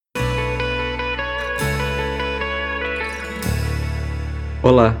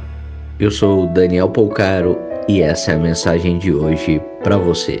Olá, eu sou o Daniel Polcaro e essa é a mensagem de hoje para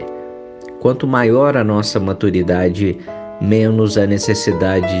você. Quanto maior a nossa maturidade, menos a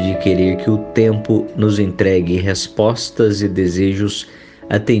necessidade de querer que o tempo nos entregue respostas e desejos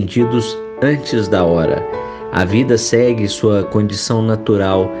atendidos antes da hora. A vida segue sua condição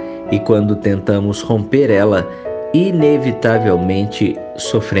natural e quando tentamos romper ela, inevitavelmente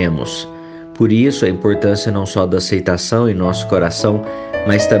sofremos. Por isso, a importância não só da aceitação em nosso coração,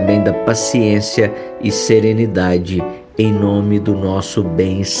 mas também da paciência e serenidade em nome do nosso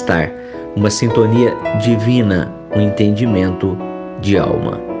bem-estar. Uma sintonia divina, um entendimento de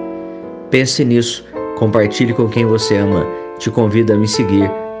alma. Pense nisso, compartilhe com quem você ama. Te convido a me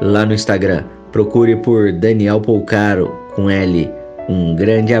seguir lá no Instagram. Procure por Daniel Polcaro com L. Um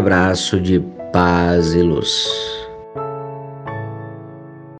grande abraço de paz e luz.